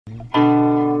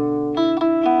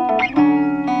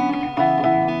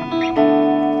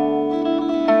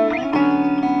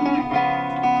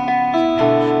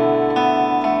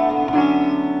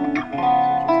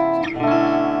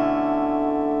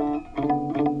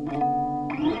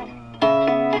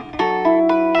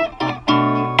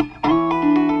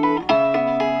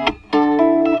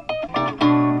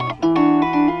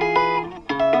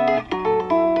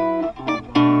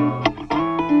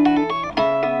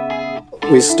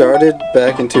We started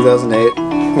back in 2008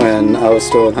 when I was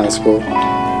still in high school.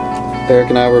 Eric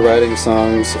and I were writing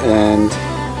songs and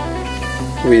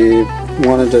we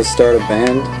wanted to start a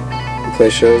band and play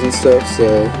shows and stuff,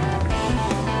 so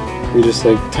we just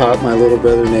taught my little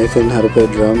brother Nathan how to play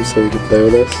drums so he could play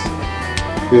with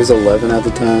us. He was 11 at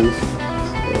the time, so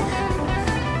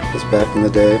it was back in the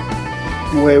day.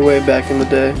 Way back in the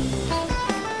day.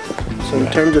 So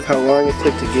in terms of how long it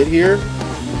took to get here,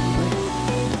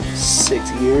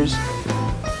 6 years.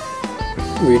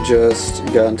 We just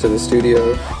got into the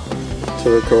studio to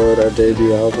record our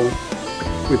debut album.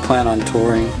 We plan on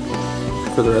touring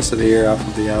for the rest of the year off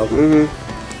of the album.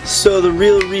 So the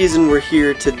real reason we're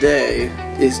here today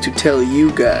is to tell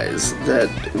you guys that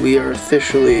we are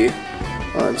officially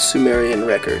on Sumerian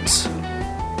Records.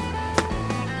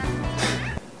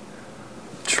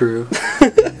 True.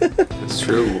 It's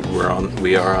true.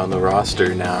 We are on the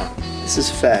roster now. This is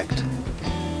fact.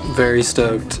 Very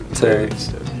stoked to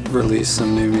release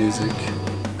some new music.